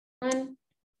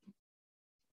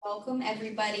Welcome,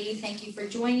 everybody. Thank you for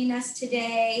joining us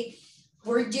today.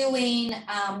 We're doing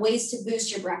ways to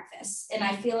boost your breakfast. And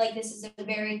I feel like this is a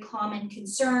very common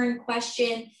concern,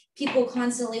 question. People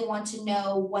constantly want to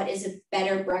know what is a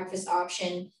better breakfast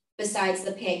option besides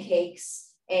the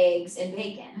pancakes, eggs, and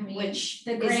bacon, which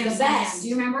the is the best. Do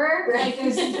you remember? Like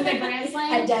there's the Grand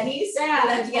Slam at Denny's?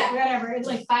 Yeah, whatever. It's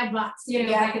like $5,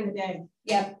 back in the day.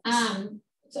 Yep.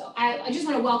 So I just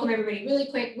want to welcome everybody really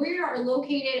quick. We are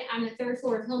located on the 3rd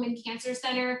floor of Hillman Cancer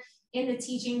Center in the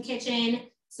teaching kitchen.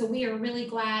 So we are really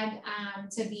glad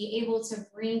to be able to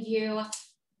bring you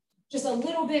just a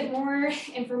little bit more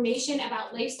information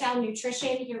about lifestyle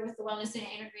nutrition here with the Wellness and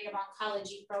Integrative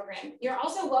Oncology program. You're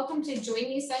also welcome to join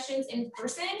these sessions in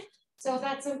person. So if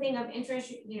that's something of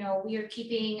interest, we are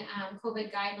keeping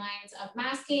COVID guidelines of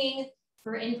masking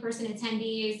for in-person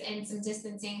attendees and some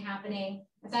distancing happening.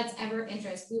 If that's ever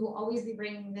interest, we will always be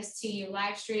bringing this to you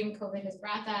live stream. COVID has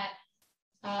brought that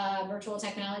virtual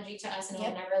technology to us and it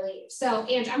will never leave. So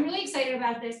Ange, I'm really excited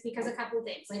about this because a couple of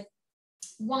things. Like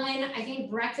one, I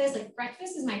think breakfast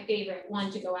is my favorite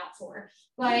one to go out for.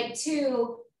 But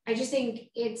two, I just think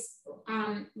it's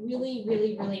really,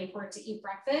 really, really important to eat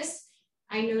breakfast.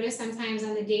 I notice sometimes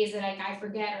on the days that I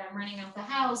forget or I'm running out the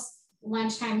house,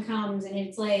 lunchtime comes and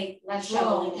it's like, let's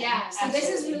roll. Yeah, so Absolutely.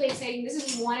 This is really exciting. This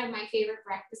is one of my favorite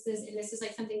breakfasts, and this is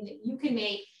like something that you can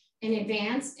make in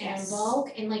advance and in bulk.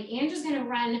 And like Andrew's gonna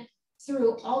run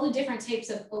through all the different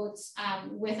types of oats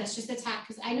with us just to talk,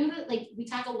 because I know that like we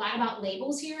talk a lot about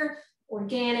labels here,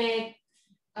 organic,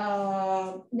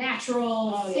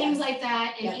 natural, things like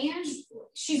that. And Ange,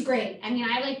 she's great. I mean,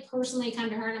 I like personally come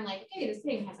to her and I'm like, okay, this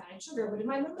thing has added sugar. What am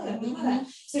I looking at?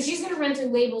 So she's going to run through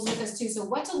labels with us too. So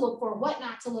what to look for, what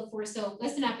not to look for. So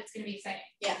listen up, it's going to be exciting.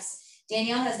 Yes.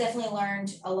 Danielle has definitely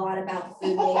learned a lot about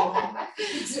food labeling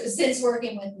since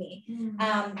working with me.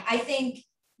 I think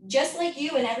just like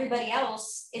you and everybody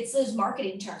else, it's those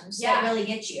marketing terms that really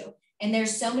get you. And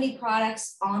there's so many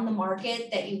products on the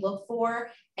market that you look for.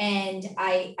 And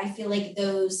I feel like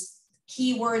those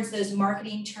keywords, those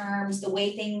marketing terms, the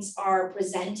way things are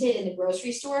presented in the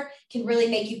grocery store can really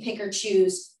make you pick or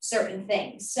choose certain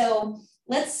things. So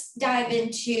let's dive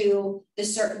into the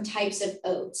certain types of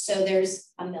oats. So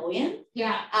there's a million.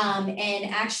 And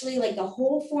actually like the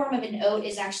whole form of an oat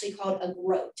is actually called a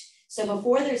groat. So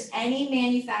before there's any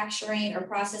manufacturing or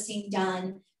processing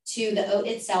done to the oat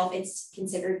itself, it's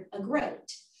considered a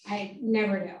groat. I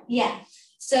never knew. Yeah.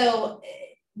 So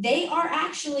they are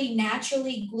actually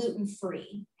naturally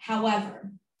gluten-free.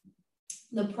 However,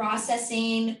 the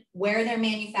processing, where they're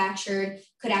manufactured,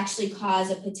 could actually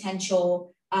cause a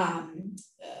potential,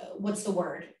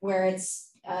 where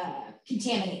it's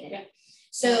contaminated.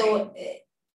 So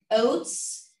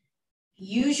oats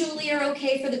usually are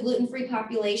okay for the gluten-free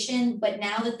population, but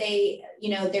now that they,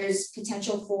 there's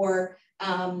potential for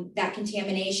that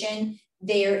contamination,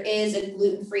 there is a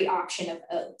gluten-free option of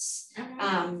oats.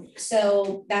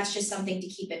 So that's just something to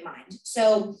keep in mind.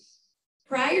 So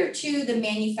prior to the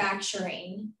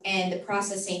manufacturing and the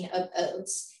processing of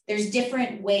oats, there's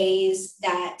different ways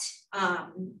that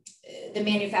the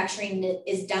manufacturing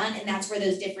is done, and that's where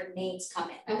those different names come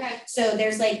in. So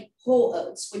there's like whole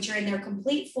oats, which are in their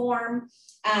complete form.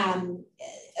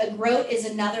 A groat is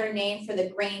another name for the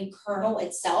grain kernel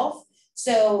itself.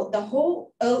 So the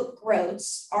whole oat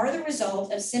groats are the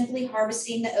result of simply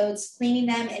harvesting the oats, cleaning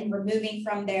them, and removing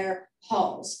from their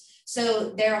hulls. So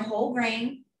they're a whole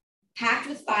grain packed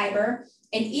with fiber.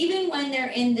 And even when they're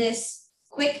in this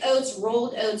quick oats,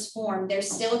 rolled oats form, they're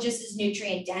still just as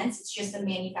nutrient dense. It's just the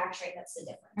manufacturing that's the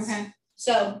difference.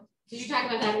 So did you talk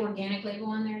about that organic label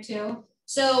on there too?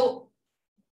 So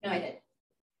no, I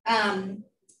did.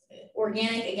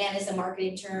 Organic, again, is a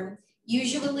marketing term.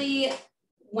 Usually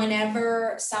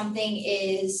whenever something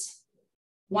is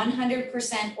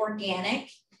 100% organic,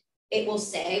 it will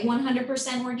say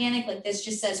 100% organic, like this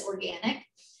just says organic.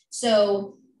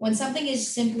 So when something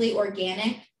is simply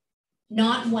organic,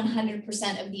 not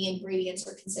 100% of the ingredients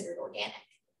are considered organic.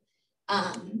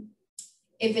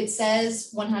 If it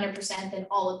says 100%, then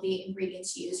all of the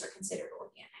ingredients used are considered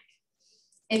organic.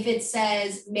 If it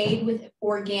says made with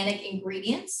organic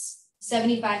ingredients,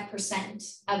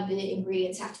 75% of the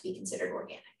ingredients have to be considered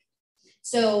organic.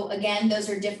 So again, those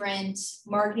are different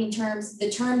marketing terms. The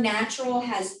term natural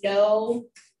has no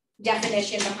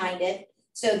definition behind it.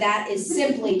 So that is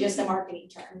simply just a marketing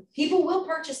term. People will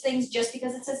purchase things just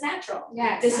because it says natural.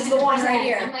 This is the one right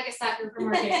here. I'm like a sucker for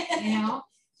marketing,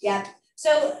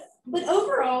 So, but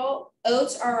overall,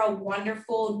 oats are a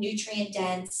wonderful nutrient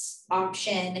dense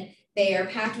option. They are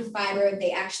packed with fiber.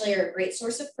 They actually are a great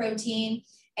source of protein.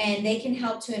 and they can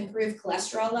help to improve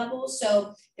cholesterol levels.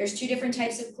 So there's two different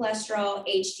types of cholesterol,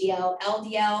 HDL,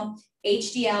 LDL.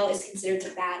 HDL is considered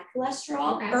the bad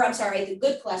cholesterol, or I'm sorry, the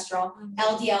good cholesterol.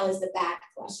 LDL is the bad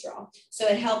cholesterol. So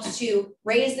it helps to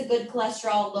raise the good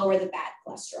cholesterol, lower the bad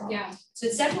cholesterol. Yeah. So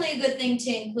it's definitely a good thing to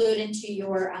include into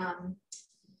your,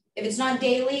 if it's not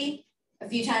daily, a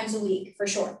few times a week for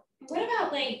sure. What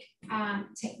about like,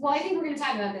 well, I think we're going to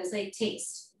talk about this, like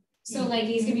taste. So like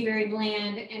these can be very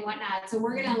bland and whatnot. So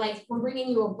we're gonna we're bringing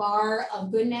you a bar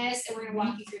of goodness and we're gonna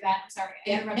walk you through that. I'm sorry.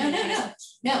 Yeah.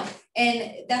 No.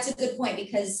 And that's a good point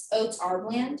because oats are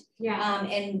bland. Yeah.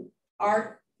 And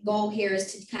our goal here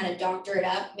is to kind of doctor it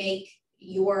up, make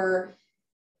your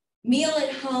meal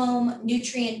at home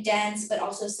nutrient dense, but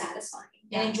also satisfying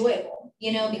and enjoyable,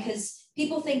 you know, because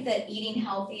people think that eating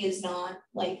healthy is not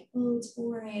like, oh, it's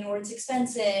boring or it's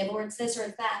expensive or it's this or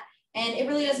it's that. And it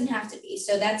really doesn't have to be.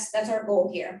 So that's our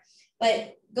goal here.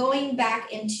 But going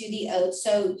back into the oats,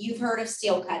 so you've heard of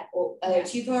steel cut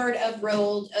oats, you've heard of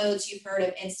rolled oats, you've heard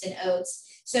of instant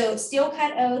oats. So steel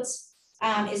cut oats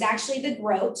is actually the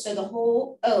groat, so the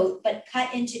whole oat, but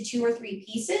cut into 2 or 3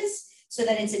 pieces so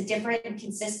that it's a different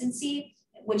consistency,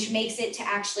 which makes it to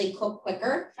actually cook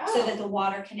quicker so that the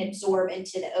water can absorb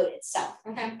into the oat itself.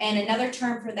 Okay. And another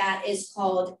term for that is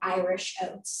called Irish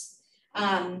oats.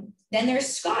 Then there's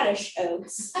Scottish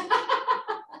oats.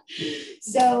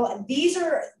 So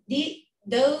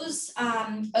those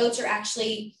oats are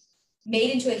actually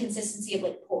made into a consistency of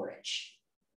like porridge.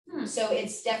 So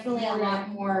it's definitely a lot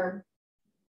more.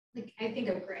 Like I think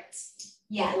of grits.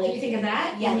 Yeah, like you think of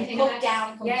that? Yeah, like cooked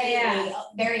down completely,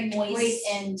 very moist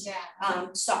and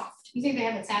soft. You think they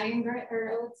have Italian grit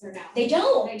or oats or no? They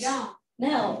don't. They don't.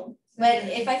 No. But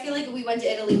if I feel like if we went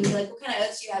to Italy, we'd be like, what kind of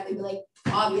oats do you have? They'd be like,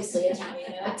 obviously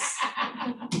Italian oats,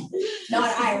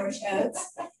 not Irish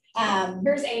oats.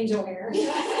 Here's angel hair.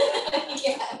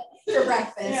 Yeah, for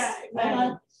breakfast. Yeah,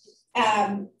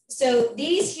 exactly. So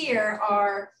these here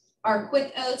are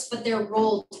quick oats, but they're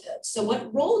rolled oats. So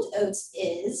what rolled oats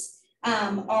is,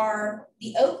 are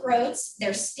the oat groats,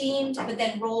 they're steamed, but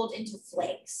then rolled into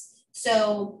flakes.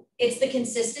 So it's the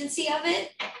consistency of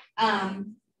it.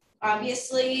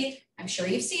 Obviously, I'm sure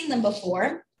you've seen them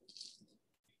before,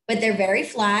 but they're very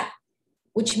flat,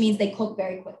 which means they cook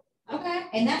very quick. Okay.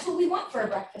 And that's what we want for a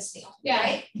breakfast meal. Yeah.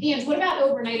 Right? And what about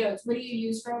overnight oats? What do you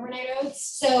use for overnight oats?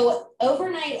 So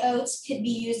overnight oats could be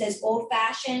used as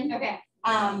old-fashioned,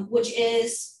 which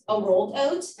is a rolled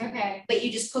oat. Okay. But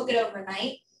you just cook it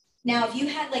overnight. Now, if you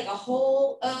had like a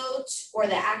whole oat or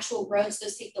the actual groats,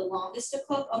 those take the longest to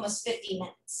cook, almost 50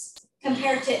 minutes,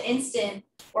 compared to instant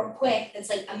or quick, that's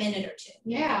like a minute or 2.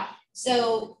 Yeah.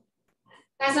 So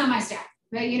that's not my style,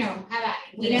 but you know, how about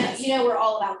it? You know, we're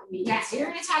all about convenience. Yeah, we're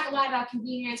going to talk a lot about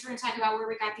convenience. We're going to talk about where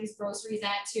we got these groceries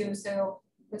at too, so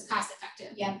it's cost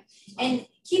effective. Yeah, and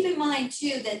keep in mind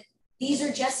too that these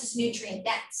are just as nutrient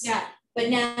dense. Yeah. But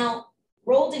now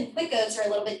rolled and quick oats are a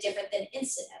little bit different than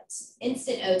instant oats.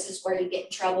 Instant oats is where you get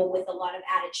in trouble with a lot of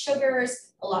added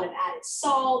sugars, a lot of added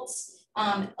salts.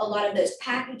 A lot of those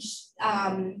packaged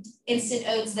instant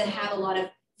oats that have a lot of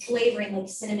flavoring like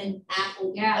cinnamon, apple,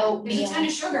 oatmeal. There's a ton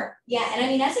of sugar. Yeah, and I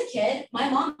mean, as a kid, my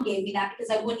mom gave me that because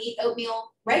I wouldn't eat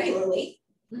oatmeal regularly.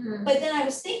 But then I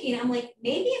was thinking, I'm like,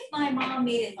 maybe if my mom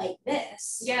made it like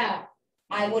this,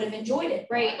 I would have enjoyed it.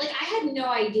 Right. Like I had no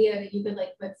idea that you could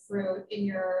like put fruit in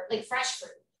your like fresh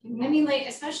fruit. I mean, like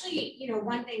especially, you know,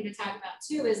 one thing to talk about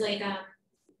too is like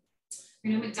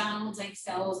you know, McDonald's like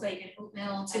sells like an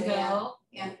oatmeal to go.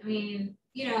 Yeah. I mean,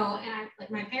 you know, and I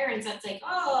like my parents, that's like,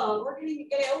 oh, we're gonna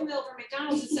get oatmeal from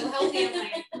McDonald's. It's so healthy. I'm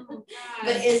like, oh God.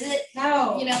 But is it?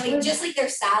 No. You know, like just like their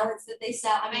salads that they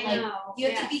sell. I mean, I know. like you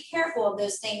have to be careful of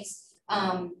those things.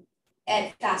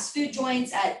 At fast food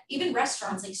joints, at even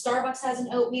restaurants, like Starbucks has an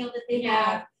oatmeal that they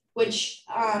have, which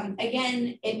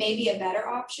again, it may be a better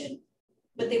option,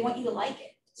 but they want you to like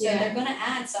it. So they're gonna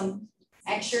add some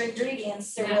extra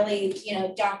ingredients to really, you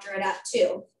know, doctor it up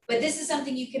too. But this is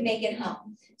something you can make at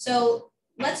home. So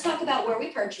let's talk about where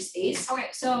we purchase these. Okay,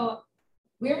 so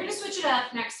we're going to switch it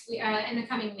up next in the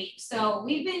coming week. So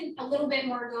we've been a little bit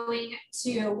more going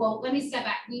to, well, let me step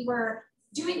back. We were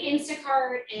doing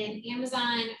Instacart and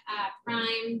Amazon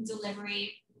Prime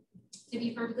delivery. To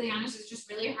be perfectly honest, it's just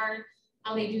really hard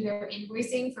how they do their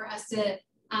invoicing for us to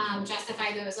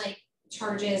justify those like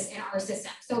charges in our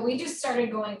system. So we just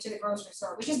started going to the grocery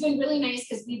store, which has been really nice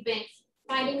because we've been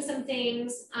finding some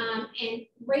things. And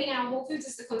right now, Whole Foods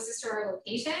is the closest to our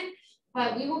location,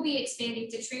 but we will be expanding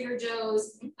to Trader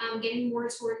Joe's, getting more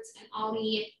towards an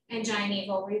Aldi and Giant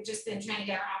Eagle. We've just been trying to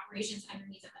get our operations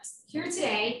underneath of us. Here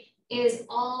today is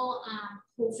all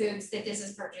Whole Foods that this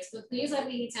is purchased. But please let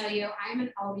me tell you, I'm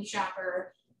an Aldi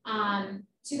shopper.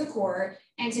 to the core.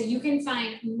 And so you can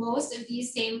find most of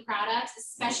these same products,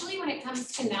 especially when it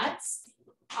comes to nuts.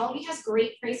 Aldi has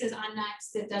great prices on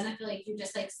nuts that doesn't feel like you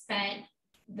just like spent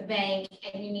the bank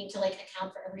and you need to like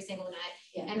account for every single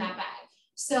nut in that bag.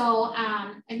 So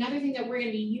another thing that we're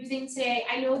going to be using today,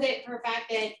 I know that for a fact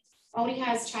that Aldi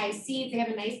has chai seeds. They have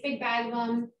a nice big bag of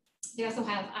them. They also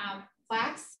have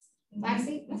flax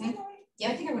seed. What's that? Yeah,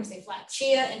 I think I want to say flax.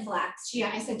 Chia and flax. Chia.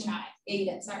 I said chai. Yeah, you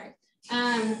did. Sorry.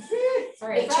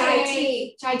 Sorry. Chai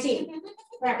tea. Chai tea.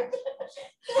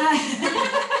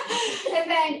 And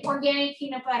then organic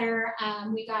peanut butter.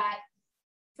 We got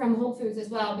from Whole Foods as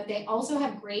well, but they also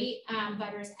have great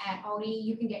butters at Aldi.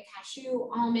 You can get cashew,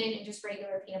 almond, and just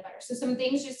regular peanut butter. So some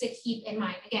things just to keep in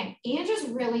mind. Again, and just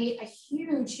really a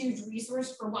huge, huge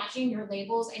resource for watching your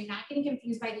labels and not getting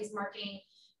confused by these marketing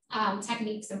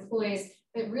techniques and ploys,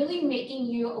 but really making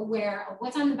you aware of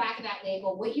what's on the back of that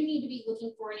label, what you need to be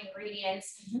looking for in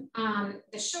ingredients,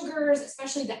 the sugars,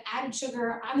 especially the added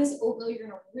sugar. On this oatmeal, you're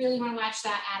gonna really wanna watch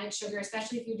that added sugar,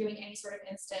 especially if you're doing any sort of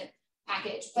instant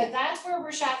package. But that's where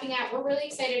we're shopping at. We're really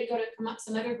excited to go to come up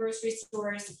some other grocery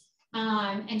stores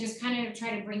and just kind of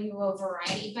try to bring you a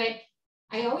variety. But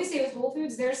I always say with Whole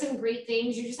Foods, there's some great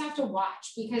things. You just have to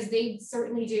watch because they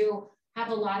certainly do have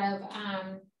a lot of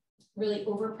really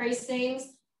overpriced things.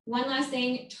 One last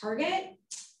thing, Target,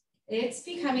 it's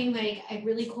becoming like a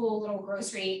really cool little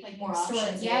grocery like more store.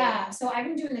 Yeah. So I've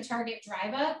been doing the Target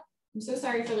drive up. I'm so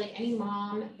sorry for like any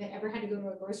mom that ever had to go to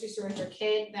a grocery store with their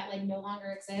kid that like no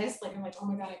longer exists. Like I'm like, oh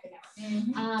my God, I could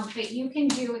never. But you can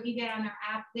do, if you get on their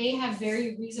app, they have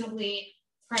very reasonably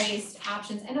priced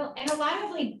options and a lot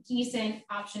of like decent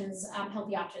options,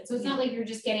 healthy options. So it's not like you're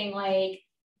just getting like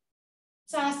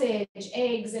sausage,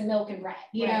 eggs, and milk and bread,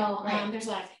 you know, there's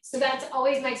a lot of things. So that's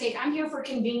always my take. I'm here for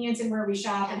convenience and where we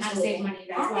shop and how to save money.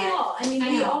 Aren't we all? I mean,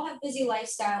 we all have busy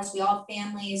lifestyles. We all have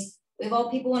families. We have all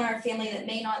people in our family that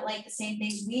may not like the same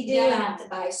things we do and have to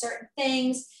buy certain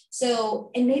things.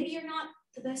 So, and maybe you're not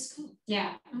the best cook.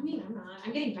 Yeah. I mean, I'm not.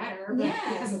 I'm getting better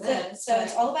because of this. So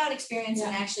it's all about experience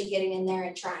and actually getting in there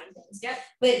and trying things. Yep.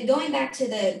 But going back to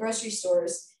the grocery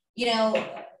stores, you know,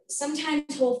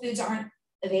 sometimes Whole Foods aren't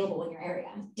available in your area,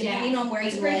 depending on where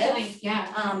you live.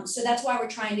 So that's why we're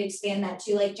trying to expand that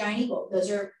to like Giant Eagle.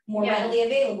 Those are more readily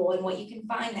available and what you can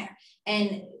find there.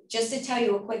 And just to tell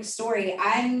you a quick story,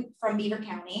 I'm from Beaver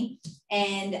County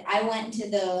and I went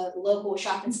to the local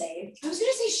Shop and Save. I was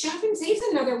going to say Shop and Save's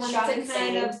another one that's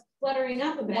kind of fluttering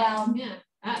up a bit. Well,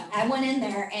 I went in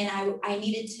there and I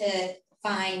needed to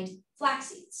find flax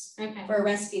seeds for a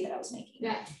recipe that I was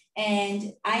making.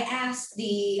 And I asked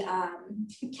the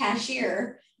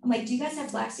cashier, I'm like, do you guys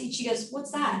have flax seeds? She goes,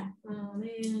 what's that? Oh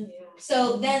man,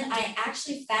 So then I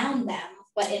actually found them,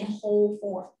 but in whole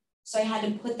form. So I had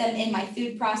to put them in my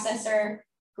food processor,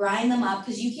 grind them up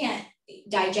because you can't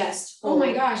digest. Oh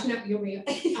my gosh, no, you'll be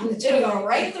it'll go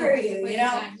right through you, you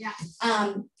know?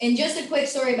 And just a quick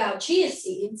story about chia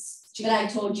seeds that I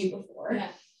told you before. You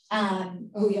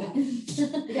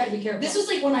gotta be careful. This was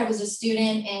like when I was a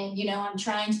student and, you know, I'm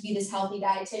trying to be this healthy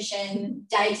dietitian,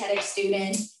 dietetic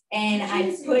student. And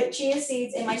I put chia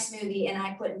seeds in my smoothie and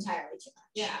I put entirely too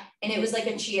much. And it was like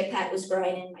a chia pet was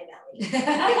growing in my belly.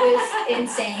 It was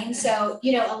insane. So,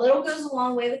 you know, a little goes a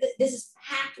long way with it. This is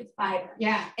packed with fiber.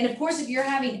 And of course, if you're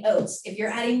having oats, if you're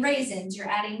adding raisins, you're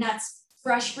adding nuts,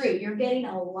 fresh fruit, you're getting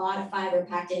a lot of fiber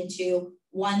packed into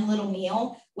one little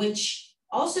meal, which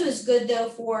also is good though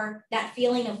for that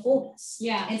feeling of fullness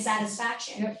and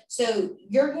satisfaction. So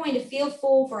you're going to feel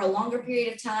full for a longer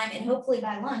period of time and hopefully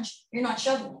by lunch, you're not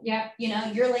shoveling. You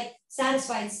know, you're like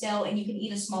satisfied still and you can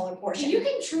eat a smaller portion. You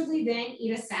can truly then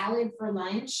eat a salad for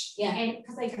lunch. And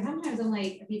because like sometimes I'm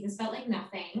like, okay, this felt like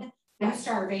nothing. I'm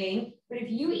starving. But if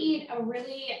you eat a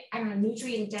really, I don't know,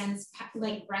 nutrient dense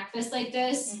like breakfast like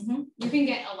this, you can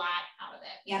get a lot out of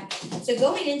it. So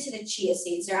going into the chia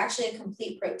seeds, they're actually a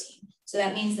complete protein. So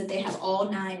that means that they have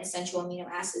all 9 essential amino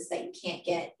acids that you can't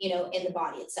get, you know, in the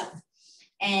body itself.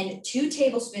 And 2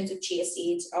 tablespoons of chia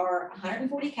seeds are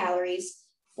 140 calories,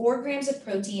 4 grams of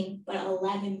protein, but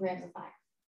 11 grams of fiber.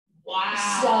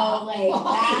 Wow. So like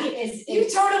that is, you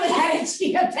totally had a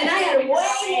chia pet. And I had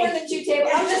way more than 2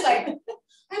 tablespoons. I'm just like,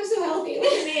 I'm so healthy.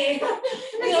 Look at me.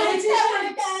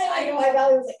 I know my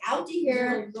belly was like out to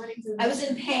here. I was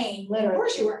in pain, literally. Of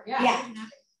course you were.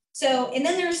 So, and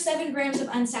then there's 7 grams of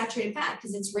unsaturated fat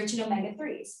because it's rich in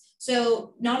omega-3s.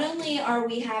 So not only are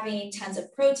we having tons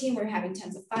of protein, we're having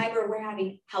tons of fiber, we're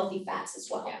having healthy fats as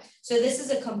well. So this is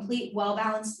a complete,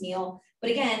 well-balanced meal.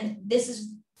 But again, this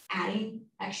is adding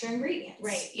extra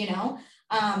ingredients, you know?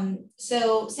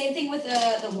 So same thing with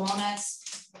the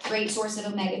walnuts. great source of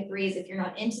omega-3s. If you're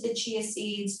not into the chia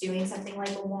seeds, doing something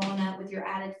like a walnut with your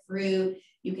added fruit,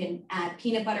 you can add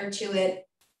peanut butter to it.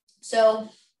 So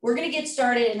we're going to get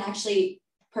started and actually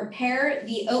prepare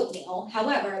the oatmeal.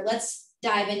 However, let's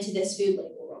dive into this food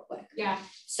label real quick. Yeah.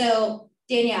 So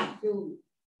Danielle. Ooh.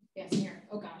 Yes, here.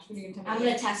 Oh gosh, what are you going to tell me? I'm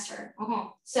going to test her. Okay.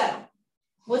 So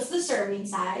what's the serving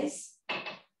size? I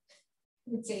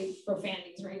would say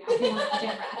profanities right now.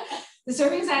 The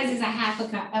serving size is a half a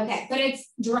cup. Okay. But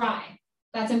it's dry.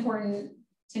 That's important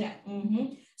to know. Mm-hmm.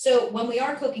 So when we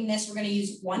are cooking this, we're going to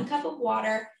use 1 cup of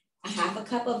water, a half a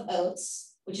cup of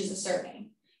oats, which is a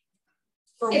serving.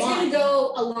 It's going to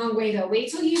go a long way though.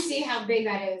 Wait till you see how big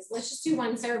that is. Let's just do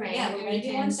 1 serving. Yeah, we're going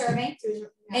to do 1 serving.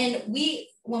 And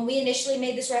when we initially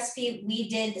made this recipe, we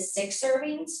did the 6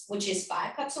 servings, which is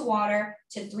 5 cups of water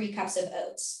to 3 cups of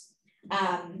oats.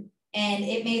 And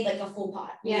it made like a full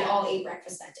pot. We all ate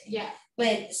breakfast that day. Yeah.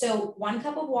 But so 1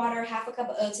 cup of water, half a cup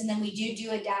of oats, and then we do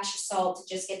a dash of salt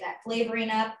to just get that flavoring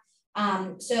up.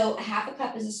 So a half a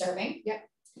cup is a serving. Yep.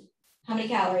 How many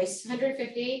calories?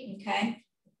 150. Okay.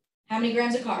 How many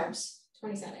grams of carbs?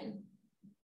 27.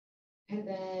 And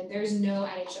then there's no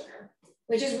added sugar,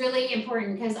 which is really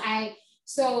important because I've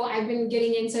been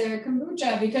getting into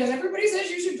kombucha because everybody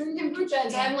says you should drink kombucha.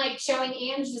 And so I'm like showing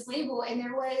Ange this label and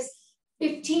there was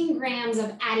 15 grams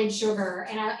of added sugar.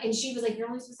 And she was like, you're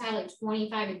only supposed to have like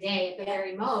 25 a day at the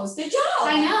very most. Good job.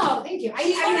 I know. Thank you.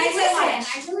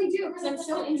 I really do because I'm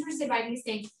so interested by these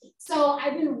things. So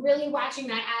I've been really watching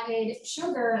that added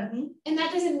sugar. And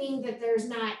that doesn't mean that there's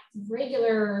not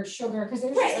regular sugar because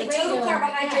there's like total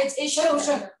carbohydrates is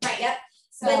sugar. Right. Yep.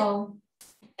 So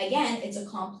again, it's a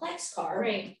complex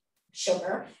carb,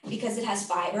 sugar, because it has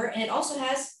fiber and it also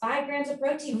has 5 grams of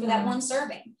protein for that 1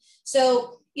 serving.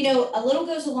 So, you know, a little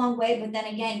goes a long way, but then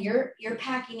again, you're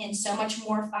packing in so much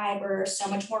more fiber, so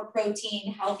much more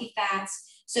protein, healthy fats.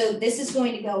 So this is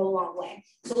going to go a long way.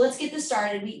 So let's get this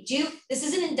started. This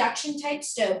is an induction type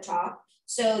stovetop.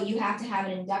 So you have to have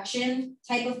an induction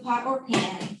type of pot or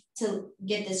pan to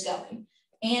get this going.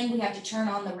 And we have to turn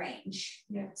on the range.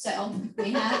 Yeah. So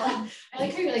we have I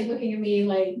like how you're like looking at me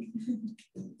like, can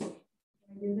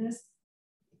I do this?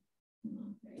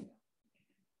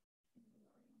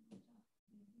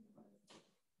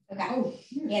 Okay. Oh,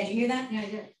 yeah, did you hear that? Yeah, I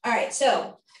did. All right,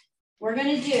 so we're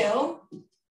gonna do 1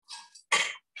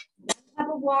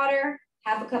 cup of water,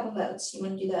 half a cup of oats. You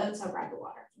wanna do the oats? I'll grab the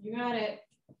water. You got it.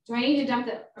 Do I need to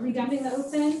are we dumping the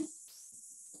oats in?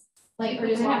 Like, or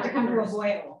does it have to come to a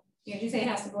boil? Did you say it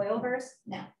has to boil first?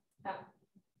 No. Oh.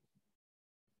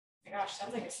 My gosh,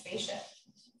 sounds like a spaceship.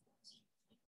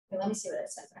 Okay, let me see what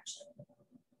it says actually.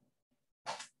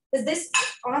 Because this,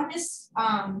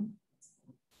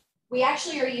 we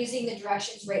actually are using the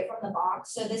directions right from the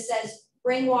box. So this says,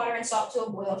 bring water and salt to a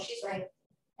boil. She's right.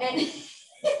 And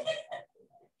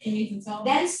you need some salt.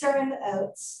 Then stir in the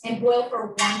oats and boil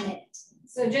for 1 minute.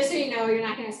 So just so you know, you're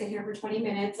not going to sit here for 20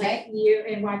 minutes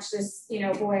and watch this,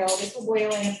 boil. This will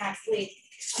boil in approximately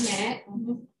a minute.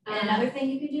 And another thing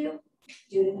you could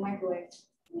do it in the microwave.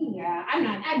 Yeah,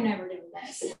 I've never done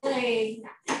this. Like,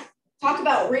 talk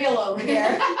about real over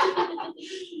here.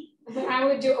 But I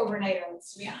would do overnight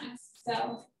oats, to be honest. So,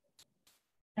 all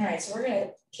right, so we're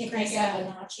gonna kick this up a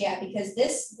notch, because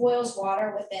this boils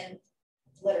water within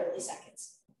literally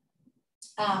seconds.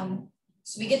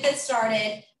 So we get this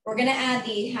started. We're gonna add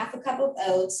the half a cup of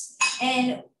oats,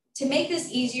 and to make this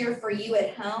easier for you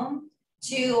at home,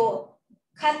 to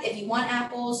cut, if you want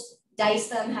apples, dice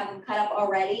them, have them cut up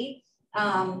already,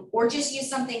 or just use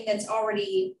something that's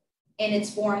already in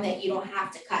its form that you don't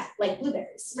have to cut, like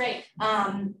blueberries. Right.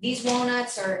 These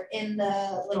walnuts are in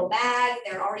the little bag.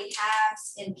 They're already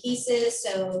halves in pieces,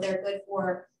 so they're good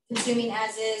for consuming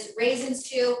as is. Raisins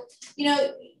too.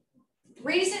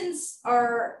 Raisins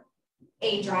are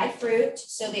a dried fruit,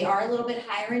 so they are a little bit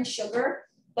higher in sugar.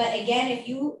 But again, if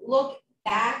you look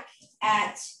back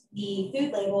at the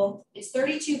food label, it's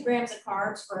 32 grams of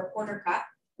carbs for a 1/4 cup,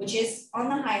 which is on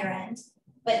the higher end,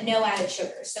 but no added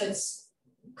sugar. So it's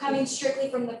coming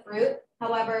strictly from the fruit.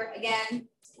 However, again,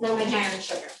 no higher in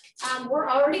sugar. We're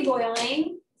already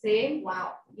boiling. See?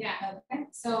 Wow. Yeah. Okay.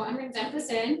 So I'm going to dump this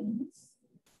in.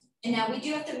 And now we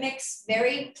do have to mix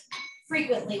very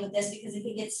frequently with this because if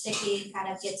it gets sticky,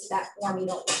 kind of gets to that form you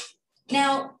don't want.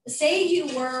 Now, say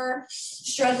you were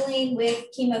struggling with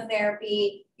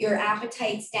chemotherapy, your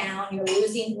appetite's down, you're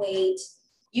losing weight,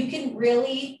 you can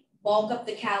really bulk up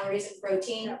the calories and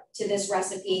protein to this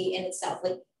recipe in itself.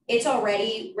 Like, it's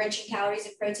already rich in calories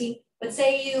and protein, but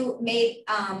say you made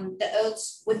the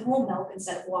oats with whole milk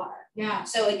instead of water. Yeah.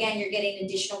 So again, you're getting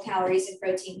additional calories and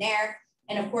protein there.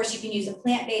 And of course, you can use a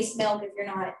plant-based milk if you're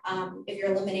not, if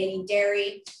you're eliminating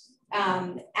dairy.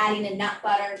 Adding a nut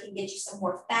butter can get you some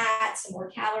more fat, some more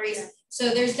calories. Yeah. So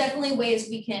there's definitely ways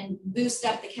we can boost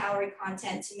up the calorie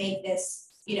content to make this,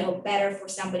 you know, better for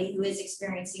somebody who is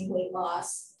experiencing weight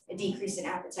loss, a decrease in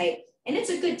appetite. And it's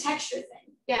a good texture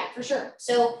thing. Yeah, for sure.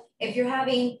 So if you're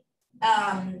having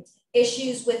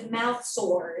issues with mouth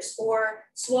sores or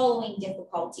swallowing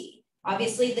difficulty,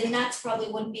 obviously the nuts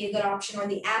probably wouldn't be a good option, or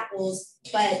the apples,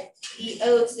 but the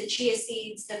oats, the chia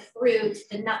seeds, the fruit,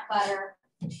 the nut butter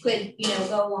could, you know,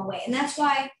 go a long way. And that's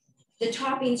why the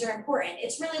toppings are important.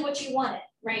 It's really what you wanted,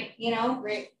 right? You know,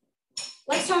 right.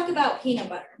 Let's talk about peanut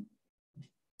butter.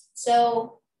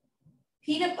 So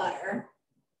peanut butter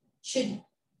should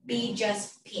be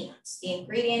just peanuts. The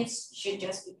ingredients should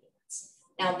just be peanuts.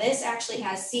 Now this actually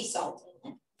has sea salt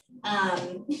in it.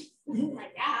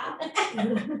 Like that.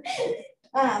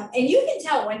 And you can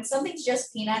tell when something's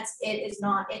just peanuts, it is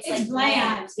not, it's like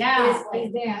bland. Yeah,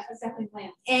 it's definitely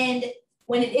bland. And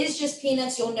when it is just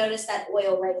peanuts, you'll notice that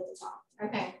oil right at the top.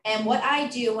 Okay. And what I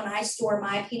do when I store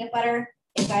my peanut butter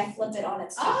is I flip it on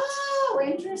its top. Oh,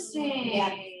 interesting.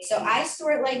 Yeah. So I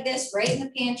store it like this right in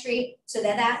the pantry so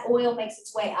that that oil makes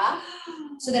its way up,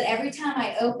 so that every time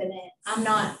I open it, I'm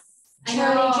not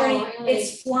turning. Really.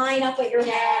 It's flying up at your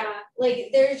head. Like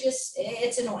they're just,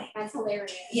 it's annoying. That's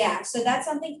hilarious. Yeah. So that's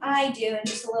something I do, and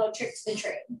just a little trick to the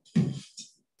trade.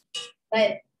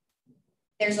 But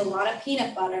there's a lot of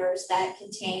peanut butters that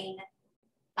contain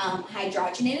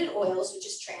hydrogenated oils, which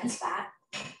is trans fat,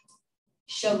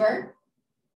 sugar,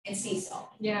 and sea salt.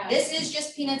 Yeah. This is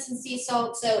just peanuts and sea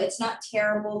salt, so it's not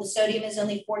terrible. The sodium is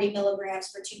only 40 milligrams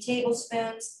for 2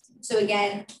 tablespoons. So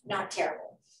again, not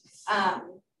terrible.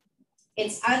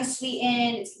 It's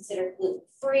unsweetened, it's considered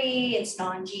gluten-free, it's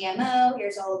non-GMO.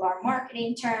 Here's all of our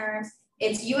marketing terms.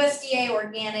 It's USDA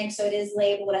organic, so it is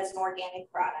labeled as an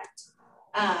organic product.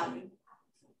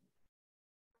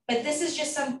 But this is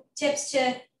just some tips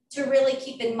to really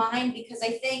keep in mind, because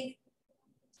I think,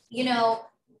 you know,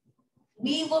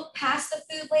 we look past the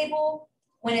food label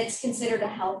when it's considered a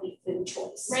healthy food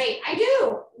choice. Right, I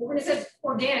do. When it says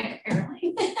organic,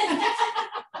 apparently.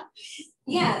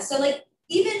 Yeah, so like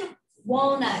even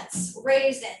walnuts,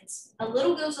 raisins, a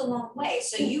little goes a long way.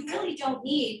 So you really don't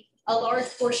need a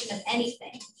large portion of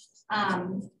anything.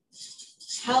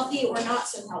 Healthy or not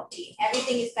so healthy,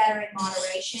 everything is better in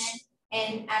moderation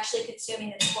and actually consuming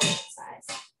the portion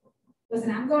size.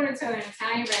 Listen, I'm going to an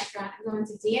Italian restaurant. I'm going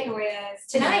to Dianoia's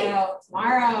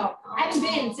tomorrow. I haven't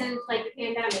been since like the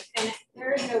pandemic, and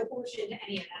there is no portion to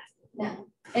any of that. No.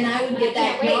 And I would get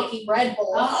that gnocchi bread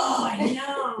bowl. Oh, I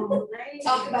know. Right?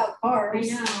 Talk about carbs.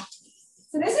 I know.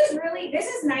 So this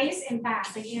is nice and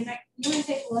fast. Like, you want to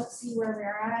take a look, see where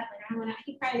we're at. Like, I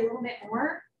think probably a little bit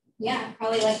more. Yeah,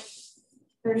 probably like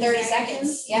 30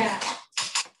 seconds. Yeah.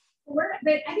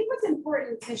 But I think what's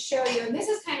important to show you, and this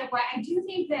is kind of why I do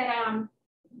think that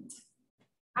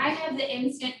I have the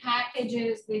instant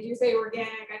packages. They do say organic.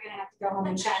 I'm gonna have to go home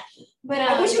and check. But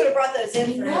I wish you would have brought those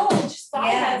in. No, I just thought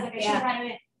I was like, I should have brought them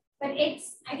in. But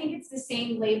I think it's the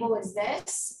same label as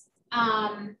this.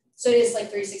 So it is like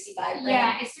 365 brand.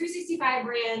 Yeah, it's 365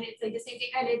 brand. It's like the same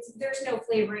thing, and there's no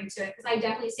flavoring to it, because I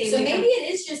definitely say. So maybe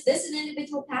it is just this an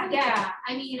individual package. Yeah,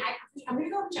 I mean, I'm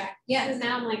gonna go and check. Yeah, because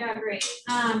now I'm like, oh great.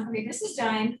 Okay, this is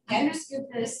done. Okay. I'm gonna scoop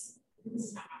this. This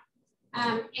is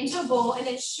not into a bowl, and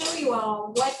then show you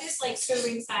all what this like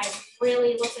serving size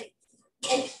really looks like.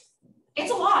 And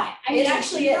it's a lot. I mean, it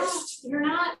actually is. You're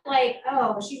not like,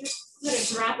 oh, she just put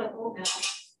a drop of oat milk.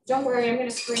 Don't worry, I'm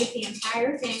gonna scrape the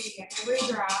entire thing to get every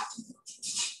drop.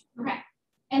 Okay.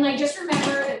 And like, just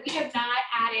remember that we have not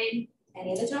added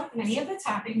any of the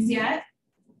toppings yet.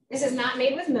 This is not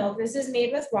made with milk. This is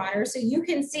made with water. So you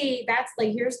can see that's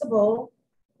like, here's the bowl.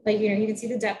 Like, you can see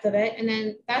the depth of it. And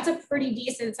then that's a pretty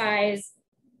decent size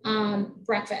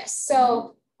breakfast.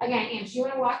 So again, Ange, do you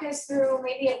want to walk us through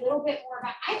maybe a little bit more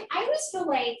about, I always feel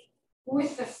like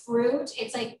with the fruit,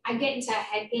 it's like I get into a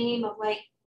head game of like,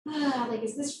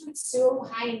 is this fruit so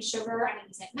high in sugar? I mean,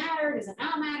 does it matter? Does it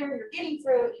not matter? You're getting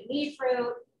fruit, you need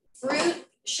fruit.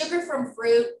 Sugar from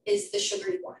fruit is the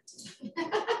sugar you want.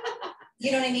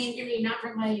 You know what I mean? You mean not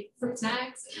from my fruit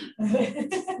snacks?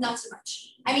 Not so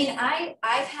much. I mean,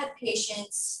 I've had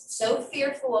patients so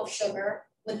fearful of sugar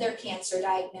with their cancer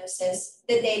diagnosis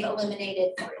that they've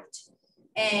eliminated fruit.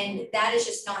 And that is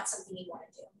just not something you want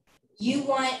to do. You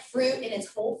want fruit in its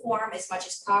whole form as much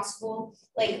as possible.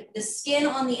 Like the skin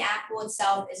on the apple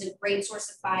itself is a great source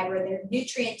of fiber. They're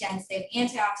nutrient dense. They have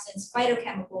antioxidants,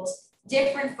 phytochemicals,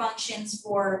 different functions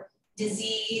for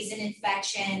disease and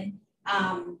infection.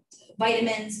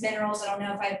 vitamins, minerals. I don't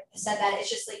know if I said that. It's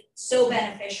just like so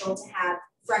beneficial to have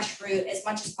fresh fruit as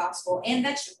much as possible and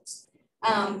vegetables.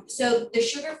 So the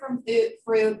sugar from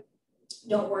fruit,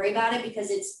 don't worry about it because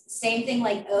it's same thing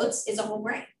like oats is a whole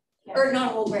grain, or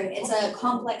not a whole grain. It's a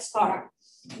complex product,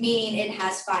 meaning it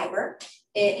has fiber,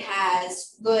 it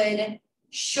has good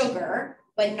sugar,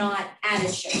 but not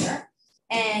added sugar.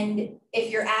 And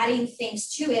if you're adding things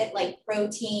to it like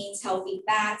proteins, healthy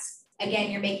fats, again,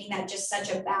 you're making that just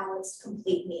such a balanced,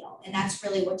 complete meal. And that's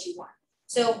really what you want.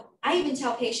 So I even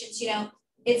tell patients, you know,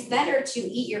 it's better to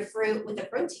eat your fruit with the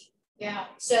protein. Yeah.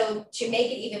 So to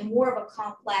make it even more of a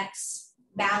complex,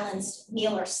 balanced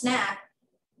meal or snack,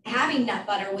 having nut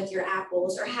butter with your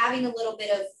apples or having a little bit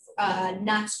of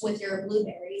nuts with your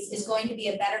blueberries is going to be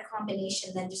a better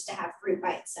combination than just to have fruit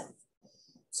by itself.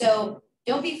 So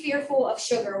don't be fearful of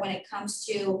sugar when it comes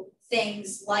to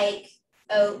things like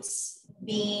oats,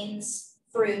 beans,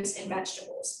 fruits, and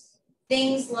vegetables.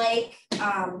 Things like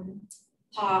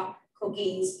pop,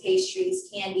 cookies, pastries,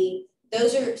 candy,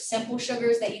 those are simple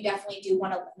sugars that you definitely do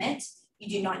want to limit. You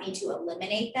do not need to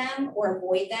eliminate them or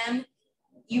avoid them.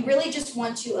 You really just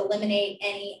want to eliminate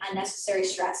any unnecessary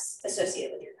stress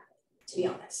associated with your diet, to be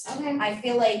honest. Okay. I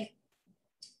feel like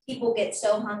people get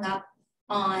so hung up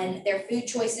on their food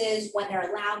choices when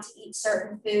they're allowed to eat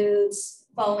certain foods,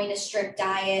 following a strict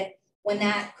diet, when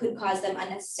that could cause them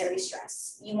unnecessary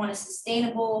stress. You want a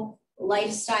sustainable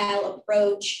lifestyle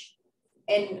approach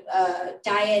and a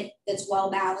diet that's well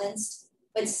balanced,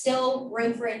 but still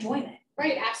room for enjoyment.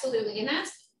 Right, absolutely. And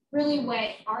that's really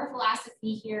what our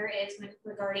philosophy here is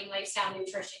regarding lifestyle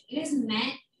nutrition. It is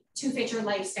meant to fit your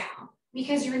lifestyle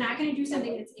because you're not going to do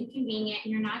something that's inconvenient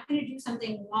and you're not going to do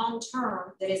something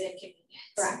long-term that is inconvenient.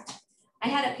 Correct. I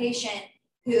had a patient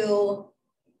whose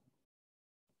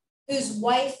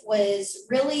wife was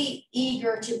really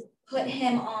eager to put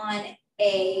him on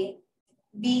a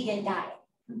vegan diet.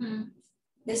 Mm-hmm.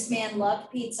 This man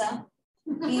loved pizza.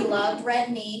 He loved red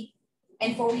meat.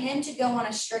 And for him to go on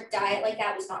a strict diet like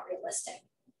that was not realistic.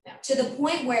 Yeah. To the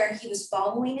point where he was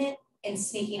following it and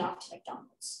sneaking off to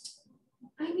McDonald's.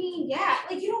 I mean, yeah,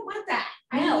 like you don't want that.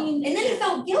 No. I mean, and then he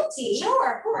felt guilty.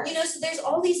 Sure, of course. You know, so there's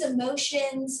all these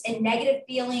emotions and negative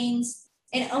feelings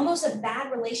and almost a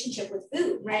bad relationship with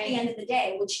food at the end of the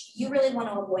day, which you really want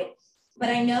to avoid. But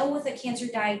I know with a cancer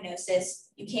diagnosis,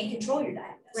 you can't control your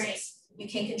diagnosis. Right. You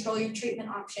can't control your treatment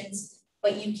options,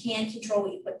 but you can control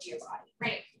what you put to your body.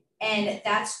 Right. And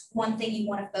that's one thing you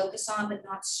want to focus on, but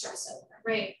not stress over.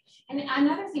 Right. And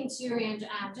another thing too, and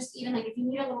just even like if you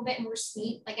need a little bit more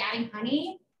sweet, like adding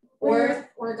honey or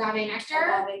agave nectar.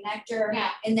 Agave nectar.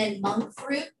 Yeah. And then monk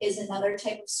fruit is another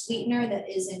type of sweetener that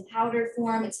is in powdered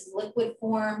form. It's in liquid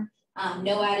form.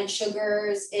 No added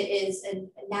sugars. It is a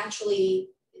naturally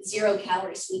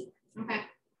 0-calorie sweetener. Okay.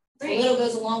 Great. A little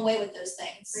goes a long way with those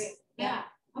things. Great. Yeah.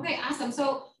 Okay. Awesome.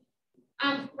 So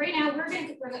right now we're going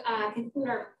to conclude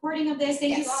our recording of this.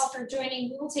 Thank you all for joining.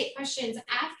 We will take questions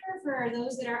after for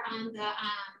those that are on the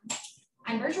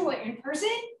on virtual or in person.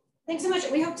 Thanks so much.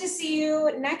 We hope to see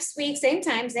you next week, same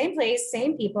time, same place,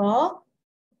 same people.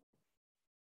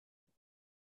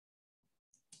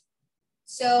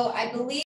 So I believe